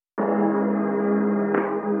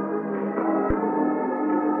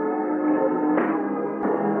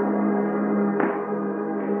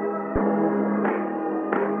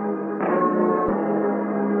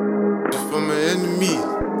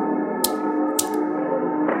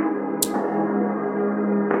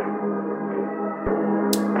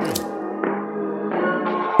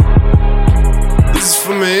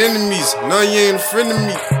my enemies. No, you ain't a friend of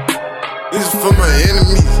me. This is for my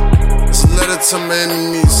enemies. It's a letter to my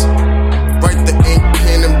enemies. Write the ink,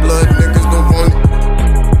 pen, and blood. Niggas don't want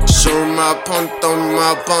it. Show my opponent, throw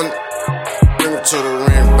my opponent. Bring him to the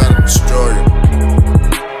ring, about to destroy you.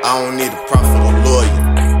 I don't need a prophet or lawyer.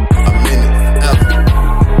 I'm in it forever.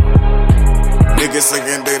 Niggas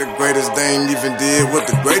thinking they the greatest, they ain't even did what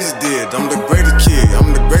the greatest did. I'm the greatest kid,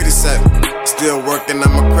 I'm the greatest at it. Still working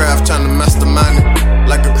on my craft, trying to mastermind it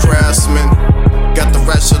like a craftsman. Got the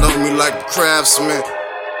rap shit on me like a craftsman.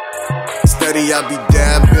 Steady, I be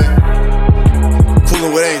dabbing.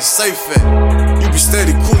 Coolin' where they ain't safe at. You be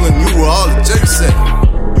steady coolin', you where all the jakes at.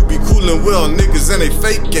 You be coolin' well, niggas and they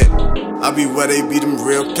fake at. I be where they be, them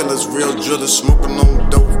real killers, real drillers, smoking on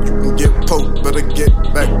dope. You can get poked, better get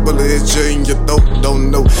back, bullet hit you in your throat,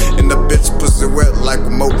 don't know. And the bitch pussy wet like a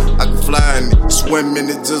moat. I can fly in it, swim in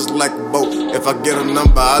it just like a boat. If I get a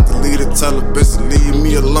number, I delete it, tell the bitch to leave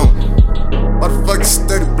me alone. Why the fuck you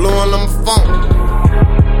steady blowing on my phone?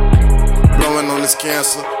 Blowing on this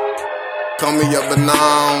cancer. Call me up but nah,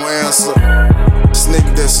 I don't answer. Sneak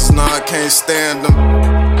disses, nah, I can't stand them.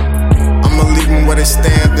 I'ma leave them where they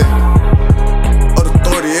standing.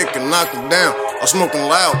 It can knock it down. I'm smoking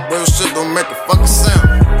loud, real shit don't make a fucking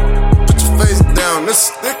sound. Put your face down, this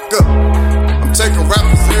stick up. I'm taking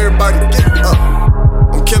rappers, everybody get up.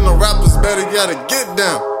 I'm killing rappers, better gotta get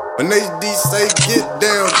down. When HD say get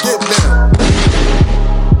down, get down.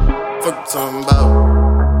 Fuck you talking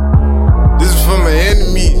about? This is for my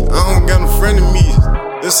enemies, I don't got no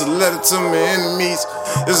frenemies. This a letter to my enemies.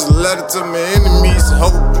 This is a letter to my enemies.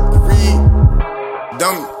 Hope you can read,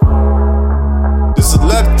 dummy. This a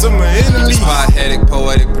letter to my enemies. Hot-headed,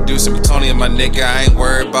 poetic producer plutonium, my nigga. I ain't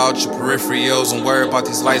worried about your peripherals. I'm worried about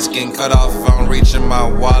these lights getting cut off. If I don't reach in my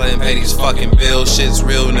wallet and pay these fucking bills, shit's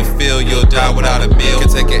real in the field. You'll die without a meal. Can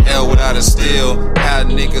take an L without a steal. How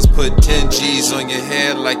niggas put 10 G's on your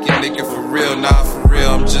head like your nigga for real. Nah, for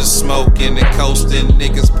real, I'm just smoking and coasting.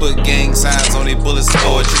 Niggas put gang signs on their bullets,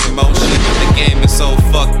 poetry, emotion. The game is so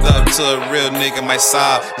fucked up to a real nigga might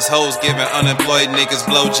sob. These hoes giving unemployed niggas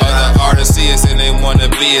blowjobs. Other artists see us and they wanna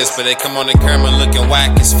be us, but they come on the camera looking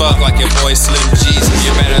whack as fuck like your boy Slim Jesus.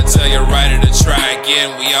 You better tell your writer to try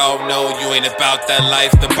again. We all know you ain't about that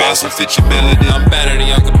life. The boss will fit your melody. I'm better than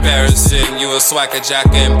your comparison. You a swagger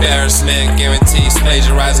jacker embarrassment. Guarantees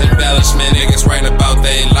plagiarize embellishment. Niggas write about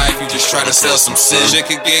their life, you just try to sell some sin. Shit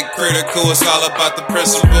could get critical, it's all about the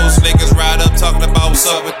principles. Niggas ride up talking about what's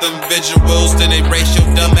up with them visuals. Then they race your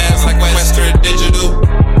dumb ass like Western Digital.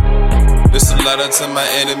 This a letter to my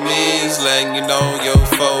enemies, letting you know your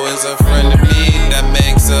foe is a friend of me. That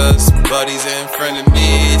makes us buddies and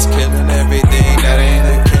frenemies, killing everything that ain't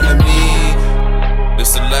a kin of me.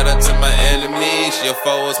 This a letter to my enemies, your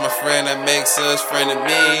foe is my friend, that makes us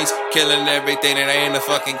frenemies, killing everything that ain't a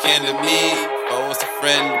fucking kin of me. Foe is a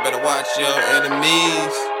friend, you better watch your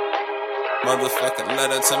enemies. Motherfucking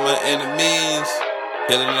letter to my enemies,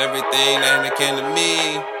 killing everything that ain't a kin of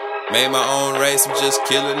me. Made my own race, I'm just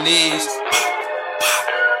killing these.